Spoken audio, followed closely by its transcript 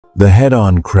The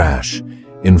head-on crash,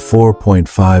 in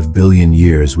 4.5 billion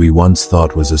years we once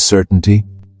thought was a certainty,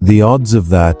 the odds of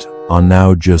that are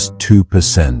now just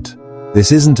 2%.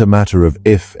 This isn't a matter of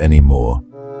if anymore,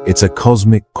 it's a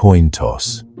cosmic coin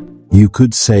toss. You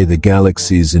could say the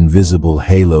galaxy's invisible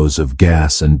halos of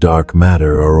gas and dark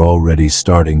matter are already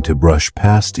starting to brush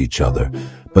past each other,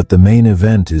 but the main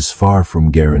event is far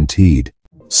from guaranteed.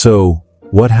 So,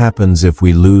 what happens if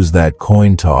we lose that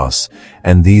coin toss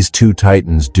and these two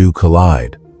titans do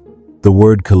collide? The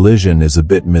word collision is a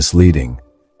bit misleading.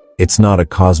 It's not a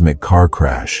cosmic car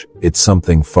crash, it's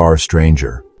something far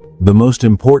stranger. The most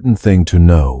important thing to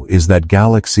know is that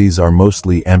galaxies are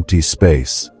mostly empty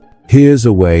space. Here's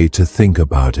a way to think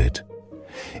about it.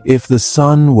 If the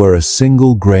Sun were a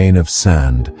single grain of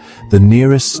sand, the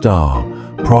nearest star,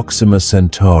 Proxima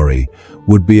Centauri,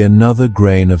 would be another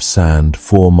grain of sand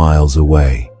 4 miles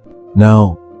away.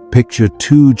 Now, picture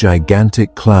two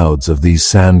gigantic clouds of these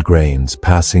sand grains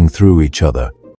passing through each other.